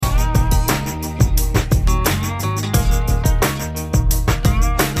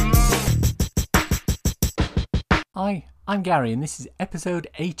I'm Gary and this is episode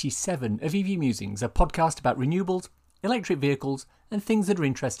 87 of EV Musings, a podcast about renewables, electric vehicles and things that are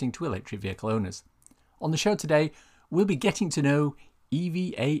interesting to electric vehicle owners. On the show today, we'll be getting to know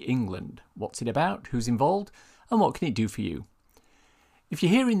EVA England. What's it about, who's involved and what can it do for you? If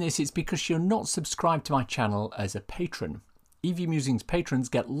you're hearing this, it's because you're not subscribed to my channel as a patron. EV Musings patrons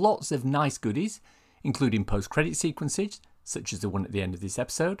get lots of nice goodies, including post-credit sequences, such as the one at the end of this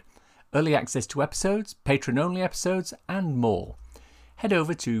episode, early access to episodes, patron-only episodes, and more. Head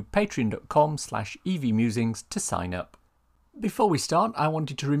over to patreon.com/evmusings to sign up. Before we start, I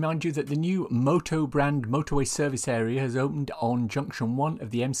wanted to remind you that the new Moto brand motorway service area has opened on junction 1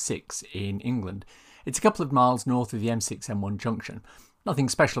 of the M6 in England. It's a couple of miles north of the M6-M1 junction. Nothing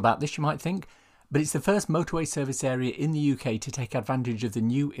special about this, you might think, but it's the first motorway service area in the UK to take advantage of the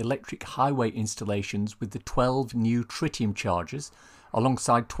new electric highway installations with the 12 new tritium chargers,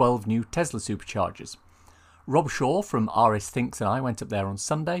 alongside 12 new Tesla superchargers. Rob Shaw from RS Thinks and I went up there on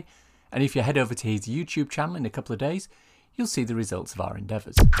Sunday, and if you head over to his YouTube channel in a couple of days, you'll see the results of our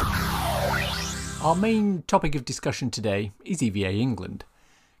endeavours. Our main topic of discussion today is EVA England.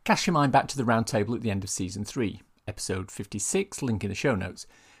 Cast your mind back to the roundtable at the end of Season 3, Episode 56, link in the show notes.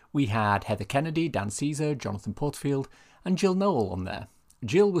 We had Heather Kennedy, Dan Caesar, Jonathan Porterfield and Jill Noel on there.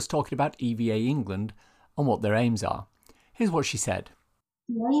 Jill was talking about EVA England and what their aims are. Here's what she said.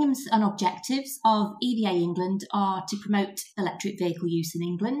 The aims and objectives of EVA England are to promote electric vehicle use in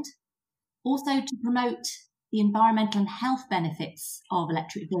England, also to promote the environmental and health benefits of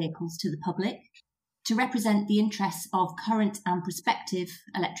electric vehicles to the public, to represent the interests of current and prospective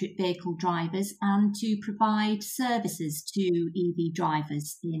electric vehicle drivers, and to provide services to EV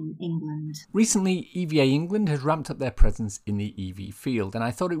drivers in England. Recently, EVA England has ramped up their presence in the EV field, and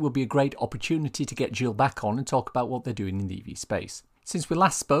I thought it would be a great opportunity to get Jill back on and talk about what they're doing in the EV space. Since we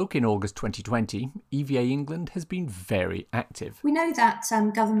last spoke in August 2020, EVA England has been very active. We know that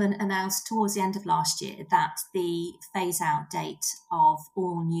government announced towards the end of last year that the phase-out date of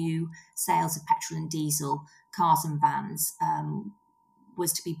all new sales of petrol and diesel cars and vans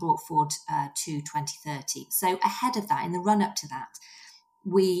was to be brought forward to 2030. So ahead of that, in the run-up to that,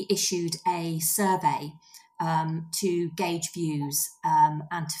 we issued a survey to gauge views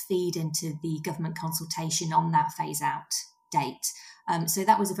and to feed into the government consultation on that phase-out date. So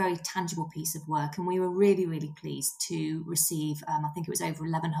that was a very tangible piece of work, and we were really, really pleased to receive, I think it was over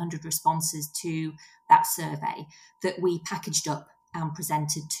 1,100 responses to that survey that we packaged up and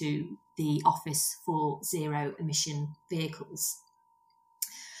presented to the Office for Zero Emission Vehicles.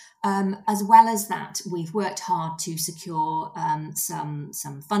 As well as that, we've worked hard to secure some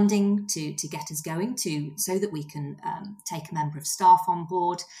funding to get us going so that we can take a member of staff on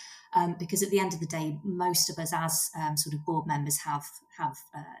board. Because at the end of the day, most of us as sort of board members have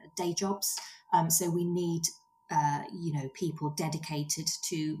day jobs. So we need, people dedicated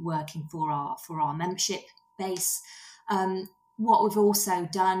to working for our membership base. What we've also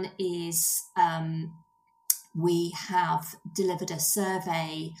done is we have delivered a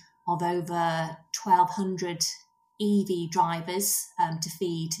survey of over 1,200 EV drivers to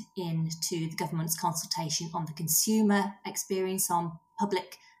feed into the government's consultation on the consumer experience on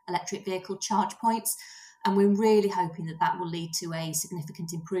public electric vehicle charge points, and we're really hoping that will lead to a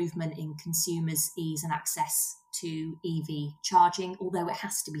significant improvement in consumers' ease and access to EV charging. Although it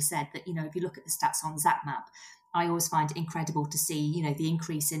has to be said that, if you look at the stats on ZapMap, I always find it incredible to see, the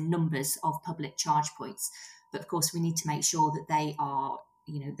increase in numbers of public charge points. But of course, we need to make sure that they are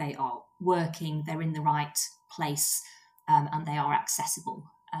working, they're in the right place, and they are accessible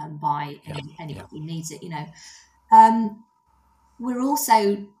by anybody who needs it.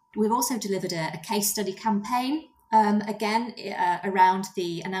 We've also delivered a case study campaign, around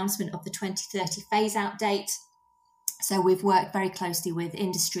the announcement of the 2030 phase-out date. So we've worked very closely with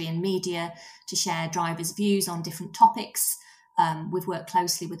industry and media to share drivers' views on different topics. We've worked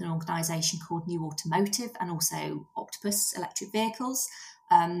closely with an organisation called New Automotive and also Octopus Electric Vehicles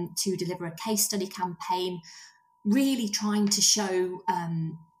to deliver a case study campaign, really trying to show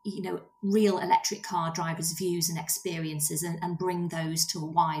real electric car drivers' views and experiences and bring those to a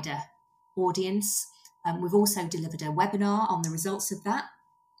wider audience. We've also delivered a webinar on the results of that,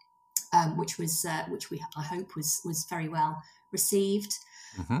 which I hope was very well received.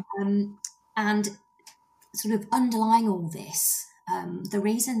 Mm-hmm. And sort of underlying all this, the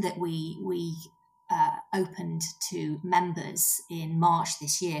reason that we opened to members in March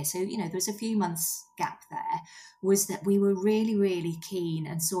this year, so there's a few months gap there, was that we were really, really keen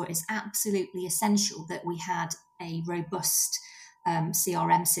and saw it as absolutely essential that we had a robust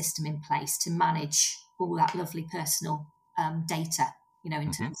CRM system in place to manage all that lovely personal data,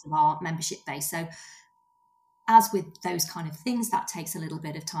 in terms of our membership base. So as with those kind of things, that takes a little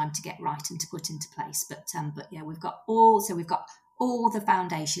bit of time to get right and to put into place. But yeah, we've got all the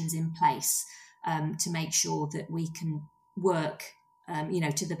foundations in place to make sure that we can work,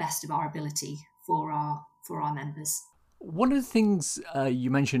 to the best of our ability for our members. One of the things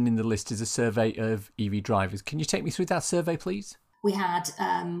you mentioned in the list is a survey of EV drivers. Can you take me through that survey, please? We had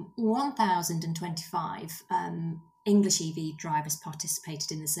 1,025 English EV drivers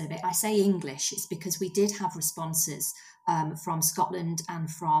participated in the survey. I say English, it's because we did have responses from Scotland and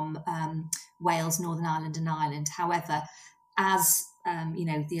from Wales, Northern Ireland and Ireland. However, as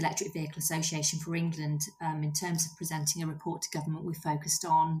the Electric Vehicle Association for England, in terms of presenting a report to government, we focused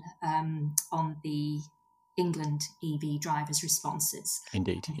on the England EV drivers' responses.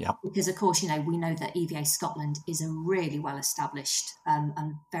 Indeed, yeah. Because, of course, we know that EVA Scotland is a really well-established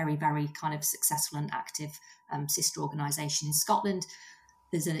and very, very kind of successful and active sister organisation in Scotland.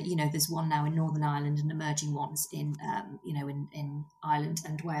 There's one now in Northern Ireland and emerging ones in Ireland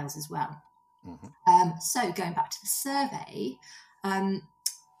and Wales as well. Mm-hmm. So going back to the survey,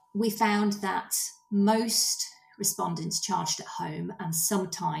 we found that most respondents charged at home and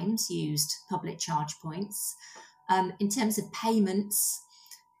sometimes used public charge points. In terms of payments,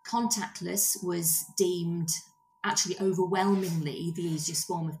 contactless was deemed actually overwhelmingly the easiest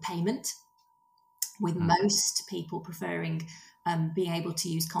form of payment, with most people preferring being able to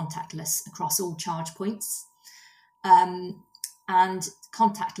use contactless across all charge points. And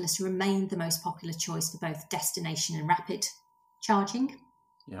contactless remained the most popular choice for both destination and rapid charging.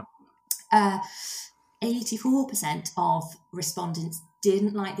 Yeah. 84% of respondents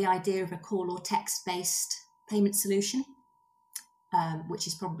didn't like the idea of a call or text-based payment solution, which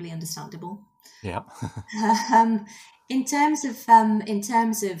is probably understandable. Yeah. In terms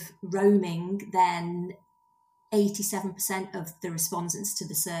of roaming, then 87% of the respondents to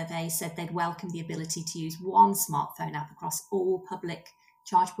the survey said they'd welcome the ability to use one smartphone app across all public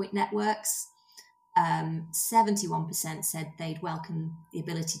charge point networks. 71% said they'd welcome the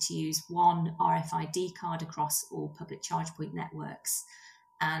ability to use one RFID card across all public charge point networks.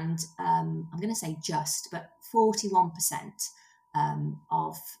 And I'm going to say but 41%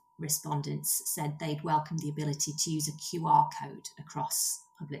 of respondents said they'd welcome the ability to use a QR code across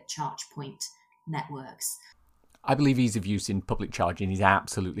public charge point networks. I believe ease of use in public charging is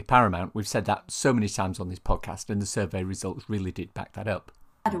absolutely paramount. We've said that so many times on this podcast, and the survey results really did back that up.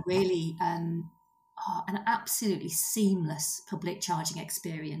 I had a really an absolutely seamless public charging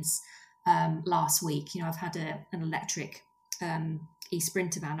experience last week. I've had an electric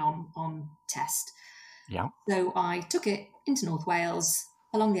e-Sprinter van on test. Yeah. So I took it into North Wales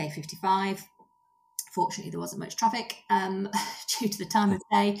along the A55. Fortunately, there wasn't much traffic due to the time of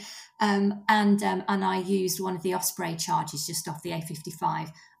day, and I used one of the Osprey charges just off the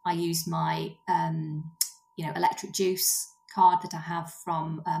A55. I used my electric juice card that I have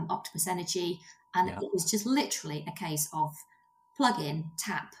from Octopus Energy, and it was just literally a case of plug in,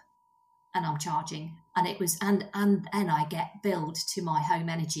 tap, and I'm charging. And it was and then I get billed to my home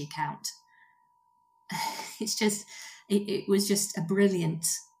energy account. It was just a brilliant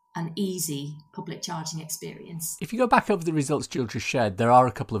and easy public charging experience. If you go back over the results Jill just shared, there are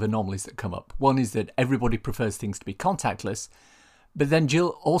a couple of anomalies that come up. One is that everybody prefers things to be contactless, but then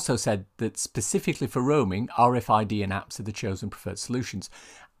Jill also said that specifically for roaming, RFID and apps are the chosen preferred solutions.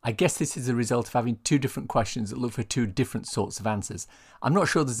 I guess this is a result of having two different questions that look for two different sorts of answers. I'm not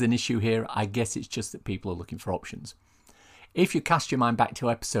sure there's an issue here. I guess it's just that people are looking for options. If you cast your mind back to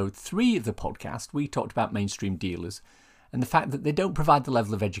episode 3 of the podcast, we talked about mainstream dealers and the fact that they don't provide the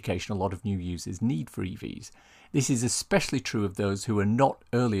level of education a lot of new users need for EVs. This is especially true of those who are not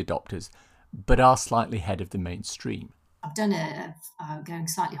early adopters, but are slightly ahead of the mainstream. I've done going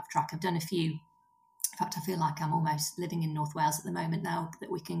slightly off track, I've done a few. In fact, I feel like I'm almost living in North Wales at the moment now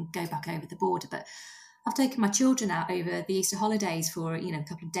that we can go back over the border. But I've taken my children out over the Easter holidays for a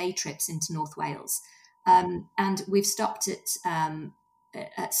couple of day trips into North Wales, and we've stopped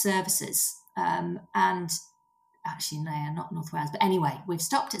at services. And actually, no, not North Wales, but anyway, we've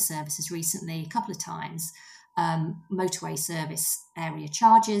stopped at services recently a couple of times. Motorway service area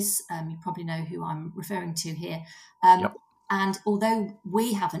charges. You probably know who I'm referring to here. Yep. And although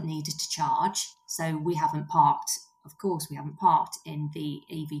we haven't needed to charge, so we haven't parked in the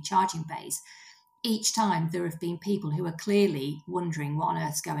EV charging bays, each time there have been people who are clearly wondering what on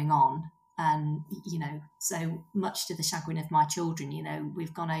earth's going on. And, so much to the chagrin of my children,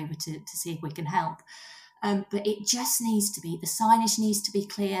 we've gone over to see if we can help. But it just needs to be, the signage needs to be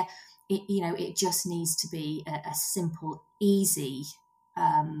clear. It just needs to be a simple, easy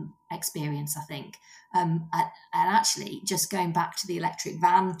experience, I think. And actually, just going back to the electric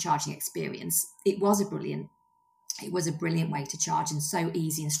van charging experience, it was a brilliant it was a brilliant way to charge and so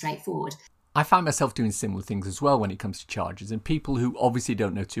easy and straightforward. I find myself doing similar things as well when it comes to chargers, and people who obviously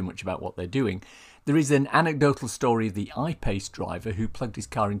don't know too much about what they're doing. There is an anecdotal story of the iPace driver who plugged his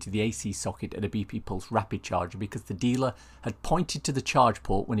car into the AC socket at a BP Pulse rapid charger because the dealer had pointed to the charge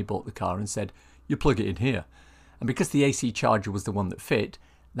port when he bought the car and said, "You plug it in here." And because the AC charger was the one that fit,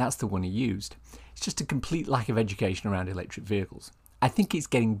 that's the one he used. It's just a complete lack of education around electric vehicles. I think it's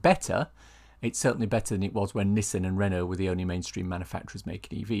getting better. It's certainly better than it was when Nissan and Renault were the only mainstream manufacturers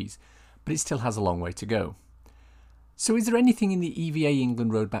making EVs, but it still has a long way to go. So is there anything in the EVA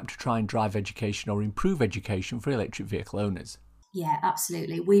England roadmap to try and drive education or improve education for electric vehicle owners? Yeah,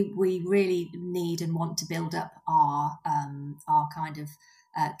 absolutely. We really need and want to build up our kind of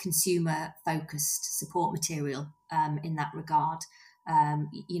consumer focused support material in that regard.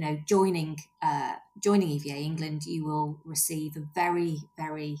 Joining EVA England, you will receive a very,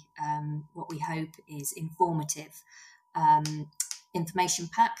 very what we hope is informative information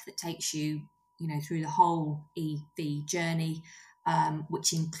pack that takes you through the whole EV journey,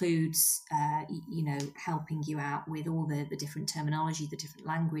 which includes helping you out with all the different terminology, the different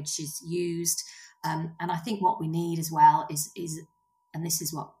languages used, and I think what we need as well is and this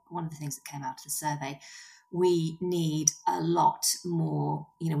is what one of the things that came out of the survey, we need a lot more,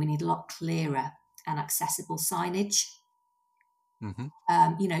 we need a lot clearer and accessible signage. Mm-hmm.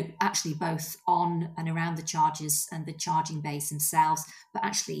 Actually both on and around the chargers and the charging bays themselves, but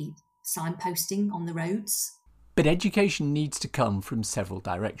actually signposting on the roads. But education needs to come from several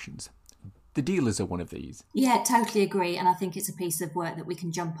directions. The dealers are one of these. Yeah, totally agree. And I think it's a piece of work that we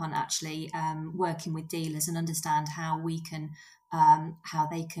can jump on, actually, working with dealers and understand how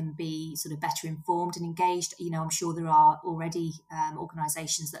they can be sort of better informed and engaged. I'm sure there are already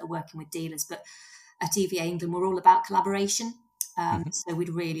organisations that are working with dealers, but at EVA England, we're all about collaboration. So we'd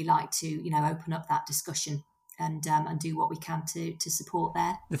really like to, open up that discussion and do what we can to support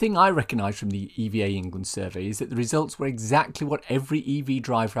there. The thing I recognise from the EVA England survey is that the results were exactly what every EV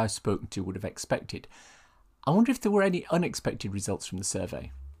driver I've spoken to would have expected. I wonder if there were any unexpected results from the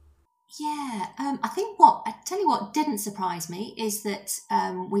survey. Yeah, I tell you what didn't surprise me is that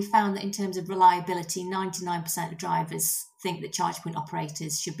we found that in terms of reliability, 99% of drivers think that charge point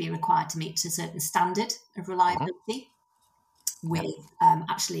operators should be required to meet a certain standard of reliability, with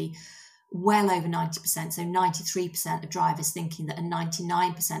actually well over 90%, so 93% of drivers thinking that a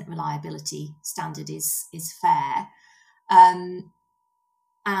 99% reliability standard is fair. And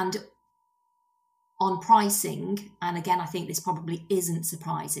on pricing, and again, I think this probably isn't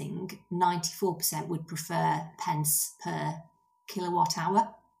surprising, 94% would prefer pence per kilowatt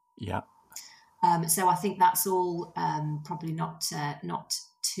hour. Yeah. So I think that's all probably not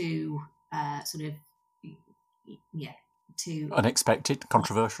too too unexpected,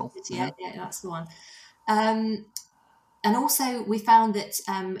 controversial. Yeah, that's the one. And also we found that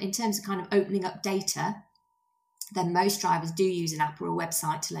in terms of kind of opening up data, then most drivers do use an app or a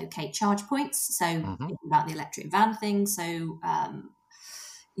website to locate charge points. So thinking about the electric van thing. So,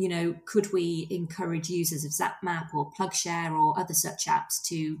 could we encourage users of ZapMap or PlugShare or other such apps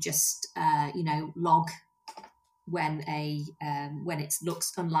to just, log when it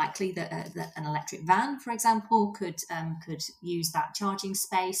looks unlikely that an electric van, for example, could use that charging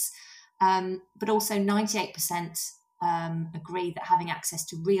space. But also 98% agree that having access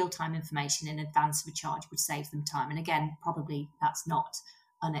to real-time information in advance of a charge would save them time. And again, probably that's not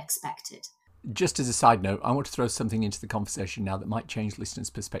unexpected. Just as a side note, I want to throw something into the conversation now that might change listeners'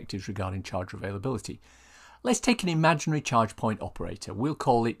 perspectives regarding charger availability. Let's take an imaginary charge point operator. We'll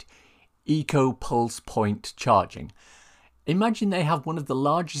call it Eco Pulse Point Charging. Imagine they have one of the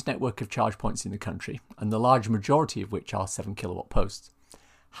largest network of charge points in the country, and the large majority of which are 7 kilowatt posts.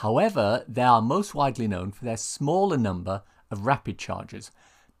 However, they are most widely known for their smaller number of rapid chargers,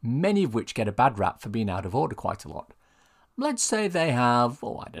 many of which get a bad rap for being out of order quite a lot. Let's say they have,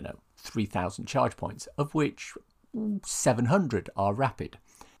 3,000 charge points, of which 700 are rapid.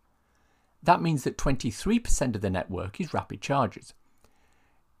 That means that 23% of the network is rapid chargers.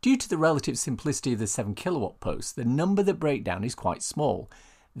 Due to the relative simplicity of the 7 kilowatt posts, the number that break down is quite small.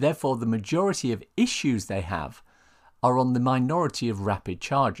 Therefore, the majority of issues they have are on the minority of rapid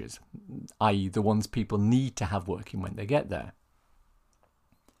chargers, i.e. the ones people need to have working when they get there.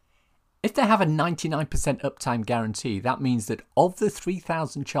 If they have a 99% uptime guarantee, that means that of the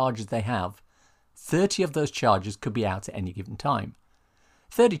 3,000 chargers they have, 30 of those chargers could be out at any given time.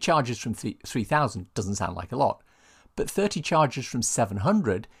 30 chargers from 3,000 doesn't sound like a lot, but 30 chargers from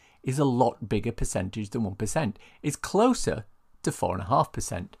 700 is a lot bigger percentage than 1%. It's closer to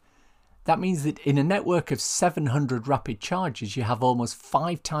 4.5%. That means that in a network of 700 rapid chargers, you have almost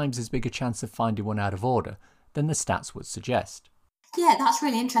 5 times as big a chance of finding one out of order than the stats would suggest. Yeah, that's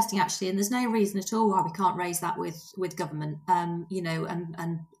really interesting, actually, and there's no reason at all why we can't raise that with government.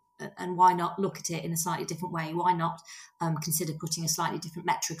 And why not look at it in a slightly different way? Why not consider putting a slightly different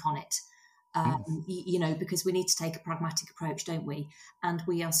metric on it? Because we need to take a pragmatic approach, don't we? And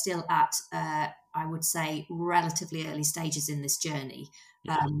we are still at, I would say, relatively early stages in this journey.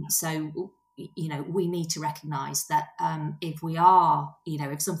 Yeah. We need to recognise that if we are,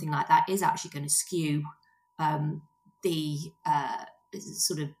 if something like that is actually going to skew the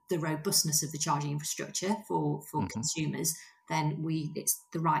sort of the robustness of the charging infrastructure for consumers, then it's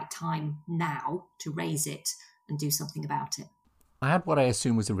the right time now to raise it and do something about it. I had what I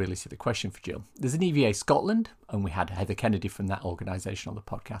assume was a really silly question for Jill. There's an EVA Scotland, and we had Heather Kennedy from that organisation on the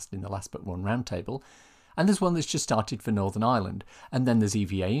podcast in the last but one roundtable. And there's one that's just started for Northern Ireland. And then there's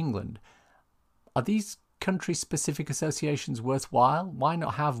EVA England. Are these country-specific associations worthwhile? Why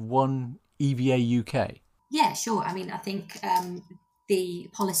not have one EVA UK? Yeah, sure. I mean, I think the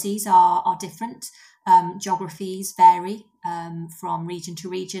policies are different. Geographies vary from region to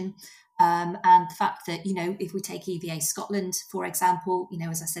region. And the fact that, if we take EVA Scotland, for example,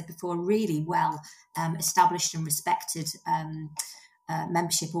 as I said before, really well established and respected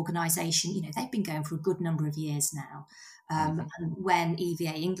membership organisation, they've been going for a good number of years now. And when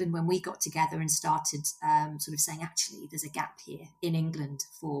EVA England, when we got together and started sort of saying, actually, there's a gap here in England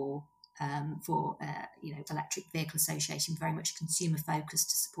for Electric Vehicle Association, very much consumer focused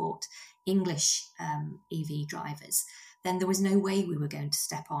to support English EV drivers, then there was no way we were going to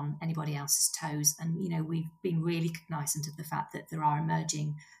step on anybody else's toes. And, we've been really cognizant of the fact that there are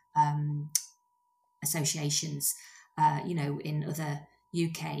emerging associations, in other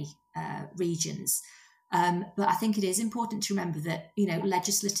UK regions. But I think it is important to remember that,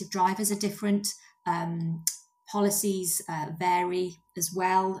 legislative drivers are different. Policies vary as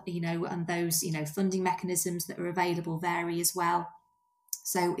well, and those, funding mechanisms that are available vary as well.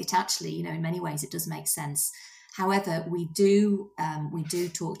 So it actually, in many ways, it does make sense. However, we do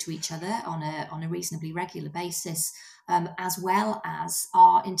talk to each other on a reasonably regular basis, as well as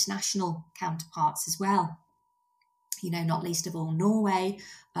our international counterparts as well. Not least of all Norway,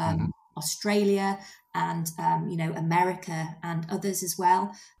 Australia, and America and others as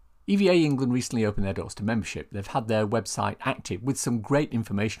well. EVA England recently opened their doors to membership. They've had their website active with some great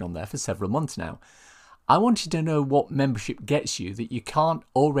information on there for several months now. I wanted to know what membership gets you that you can't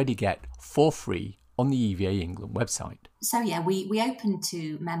already get for free on the EVA England website. So yeah, we opened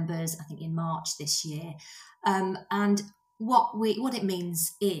to members, I think in March this year. And what it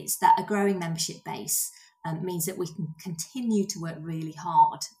means is that a growing membership base means that we can continue to work really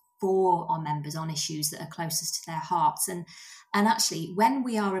hard for our members on issues that are closest to their hearts. And actually, when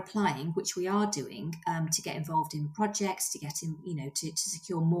we are applying, which we are doing, to get involved in projects, to get in, to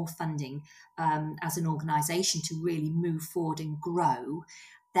secure more funding as an organisation to really move forward and grow,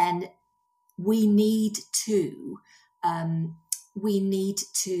 then we need to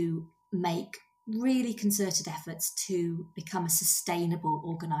make really concerted efforts to become a sustainable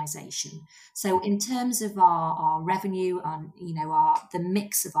organisation. So in terms of our revenue, the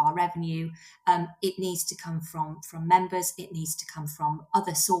mix of our revenue, it needs to come from members. It needs to come from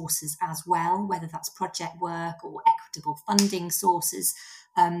other sources as well, whether that's project work or equitable funding sources.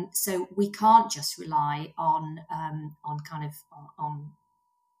 So we can't just rely on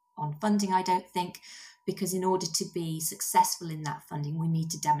funding, I don't think, because in order to be successful in that funding, we need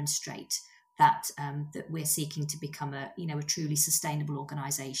to demonstrate that we're seeking to become a truly sustainable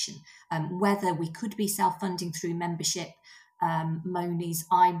organisation. Whether we could be self-funding through membership monies,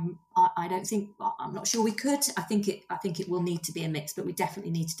 I'm not sure we could. I think it will need to be a mix, but we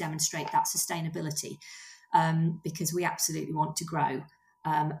definitely need to demonstrate that sustainability because we absolutely want to grow,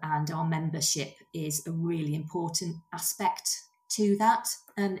 and our membership is a really important aspect to that.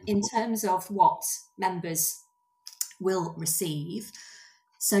 And in terms of what members will receive,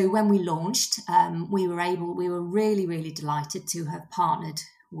 so when we launched, we were really, really delighted to have partnered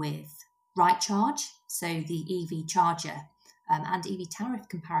with Right Charge, so the EV charger and EV tariff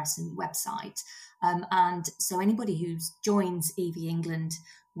comparison website. And so anybody who joins EV England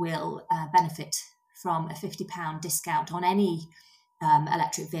will benefit from a £50 discount on any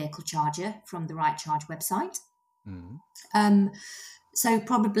electric vehicle charger from the Right Charge website. So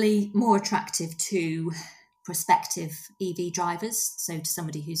probably more attractive to prospective EV drivers, so to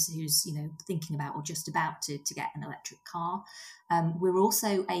somebody who's thinking about or just about to get an electric car. We're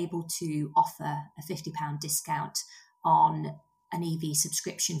also able to offer a £50 discount on an EV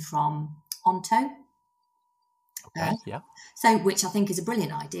subscription from Onto. Okay, yeah. So, which I think is a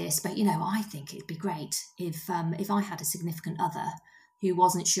brilliant idea. But I think it'd be great if I had a significant other who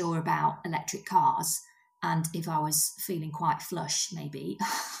wasn't sure about electric cars, And if I was feeling quite flush, maybe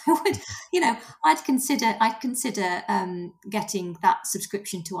I would, I'd consider getting that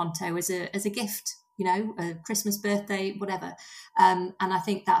subscription to Onto as a gift, a Christmas, birthday, whatever. And I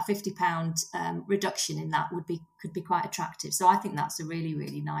think that £50 reduction in that could be quite attractive. So I think that's a really,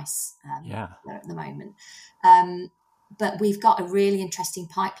 really nice at the moment. But we've got a really interesting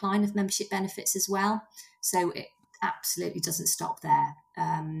pipeline of membership benefits as well. So it absolutely doesn't stop there.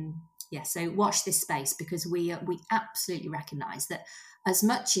 So watch this space, because we absolutely recognise that as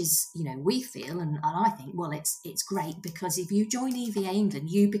much as we feel, and I think, well, it's great, because if you join EVA England,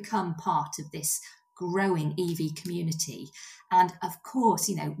 you become part of this growing EV community. And of course,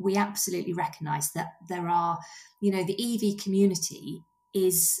 we absolutely recognise that there are, the EV community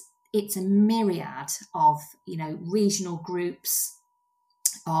it's a myriad of regional groups,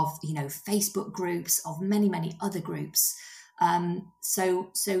 of Facebook groups, of many other groups.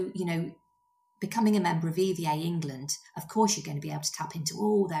 So becoming a member of EVA England, of course, you're going to be able to tap into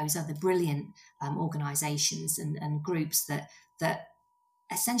all those other brilliant organisations and groups that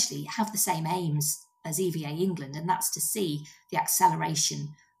essentially have the same aims as EVA England, and that's to see the acceleration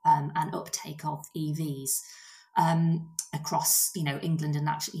and uptake of EVs across England and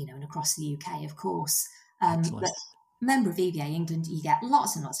actually and across the UK, of course. But member of EVA England, you get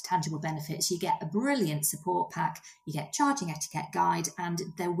lots and lots of tangible benefits. You get a brilliant support pack, you get charging etiquette guide, and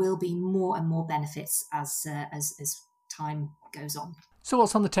there will be more and more benefits as time goes on. So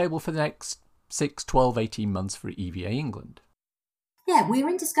what's on the table for the next 6, 12, 18 months for EVA England? Yeah, we're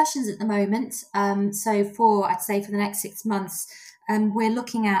in discussions at the moment. So for the next 6 months, we're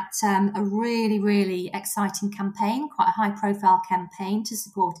looking at a really, really exciting campaign, quite a high-profile campaign to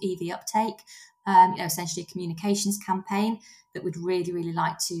support EV uptake. Essentially a communications campaign that we'd really, really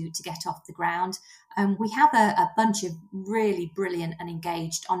like to get off the ground. We have a bunch of really brilliant and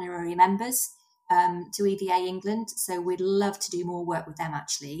engaged honorary members to EVA England, so we'd love to do more work with them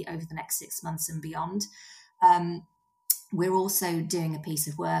actually over the next 6 months and beyond. We're also doing a piece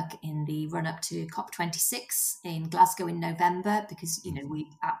of work in the run-up to COP26 in Glasgow in November, because, we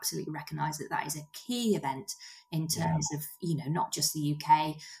absolutely recognise that is a key event in terms of, not just the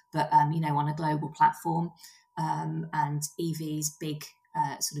UK, but, on a global platform. And EV's big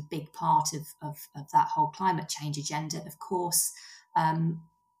part of that whole climate change agenda, of course.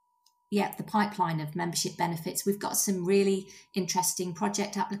 The pipeline of membership benefits. We've got some really interesting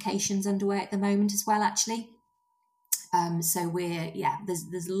project applications underway at the moment as well, actually. So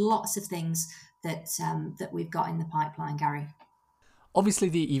there's lots of things that we've got in the pipeline, Gary. Obviously,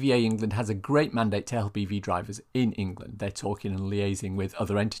 the EVA England has a great mandate to help EV drivers in England. They're talking and liaising with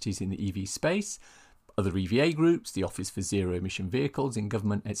other entities in the EV space, other EVA groups, the Office for Zero Emission Vehicles in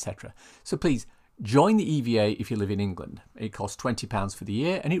government, etc. So please join the EVA if you live in England. It costs £20 for the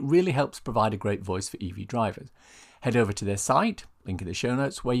year, and it really helps provide a great voice for EV drivers. Head over to their site, link in the show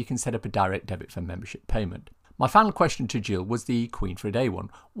notes, where you can set up a direct debit for membership payment. My final question to Jill was the Queen for a Day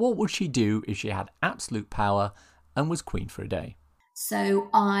one. What would she do if she had absolute power and was Queen for a day? So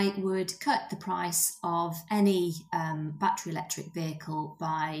I would cut the price of any battery electric vehicle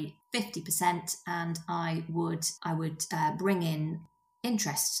by 50%, and I would bring in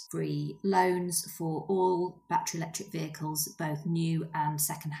interest-free loans for all battery electric vehicles, both new and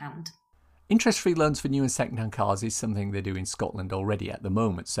second-hand. Interest-free loans for new and second-hand cars is something they do in Scotland already at the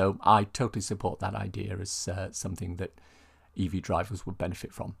moment, so I totally support that idea as something that EV drivers would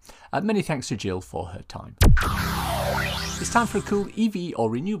benefit from. Many thanks to Jill for her time. It's time for a cool EV or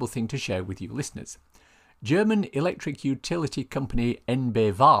renewable thing to share with you listeners. German electric utility company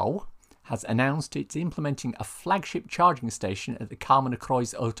EVA has announced it's implementing a flagship charging station at the Kamener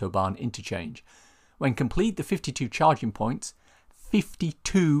Kreuz Autobahn interchange. When complete, the 52 charging points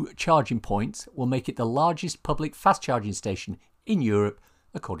will make it the largest public fast charging station in Europe,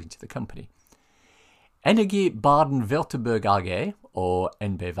 according to the company. Energie Baden-Württemberg AG, or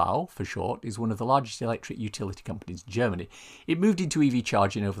NBV for short, is one of the largest electric utility companies in Germany. It moved into EV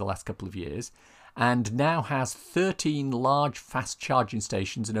charging over the last couple of years and now has 13 large fast charging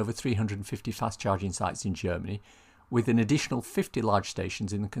stations and over 350 fast charging sites in Germany, with an additional 50 large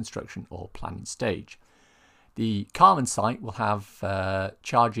stations in the construction or planning stage. The Carmen site will have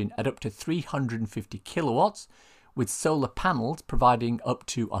charging at up to 350 kilowatts, with solar panels providing up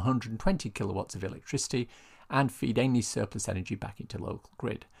to 120 kilowatts of electricity and feed any surplus energy back into local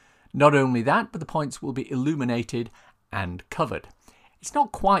grid. Not only that, but the points will be illuminated and covered. It's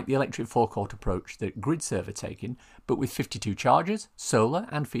not quite the electric forecourt approach that GridServe are taking, but with 52 chargers, solar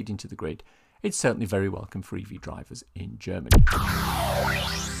and feeding to the grid, it's certainly very welcome for EV drivers in Germany.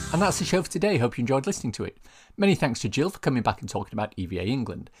 And that's the show for today. Hope you enjoyed listening to it. Many thanks to Jill for coming back and talking about EVA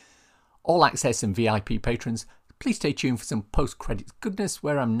England. All access and VIP patrons, please stay tuned for some post-credits goodness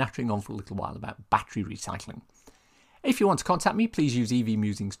where I'm nattering on for a little while about battery recycling. If you want to contact me, please use EV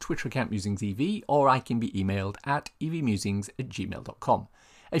Musings' Twitter account MusingsEV, or I can be emailed at evmusings@gmail.com.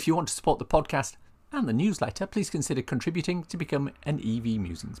 If you want to support the podcast and the newsletter, please consider contributing to become an EV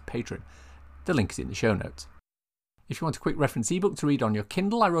Musings patron. The link is in the show notes. If you want a quick reference ebook to read on your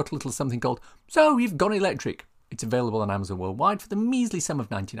Kindle, I wrote a little something called So You've Gone Electric. It's available on Amazon worldwide for the measly sum of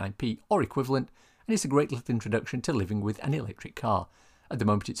 99p or equivalent, and it's a great little introduction to living with an electric car. At the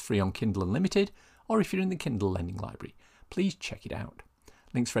moment it's free on Kindle Unlimited, or if you're in the Kindle lending library, please check it out.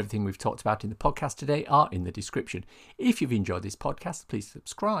 Links for everything we've talked about in the podcast today are in the description. If you've enjoyed this podcast, please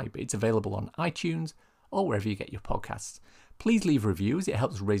subscribe. It's available on iTunes or wherever you get your podcasts. Please leave reviews. It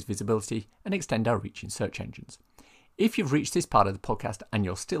helps raise visibility and extend our reach in search engines. If you've reached this part of the podcast and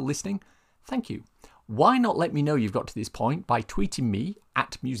you're still listening, thank you. Why not let me know you've got to this point by tweeting me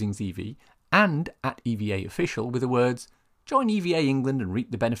at MusingsEV and at EVA Official with the words, join EVA England and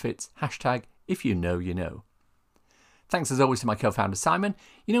reap the benefits, hashtag if you know you know. Thanks as always to my co-founder Simon.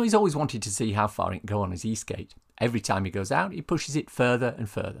 You know, he's always wanted to see how far he can go on his e-skate. Every time he goes out, he pushes it further and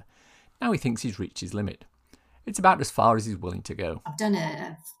further. Now he thinks he's reached his limit. It's about as far as he's willing to go. I've done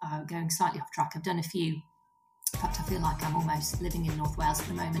going slightly off track, I've done a few. In fact, I feel like I'm almost living in North Wales at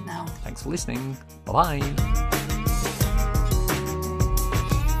the moment now. Thanks for listening. Bye-bye.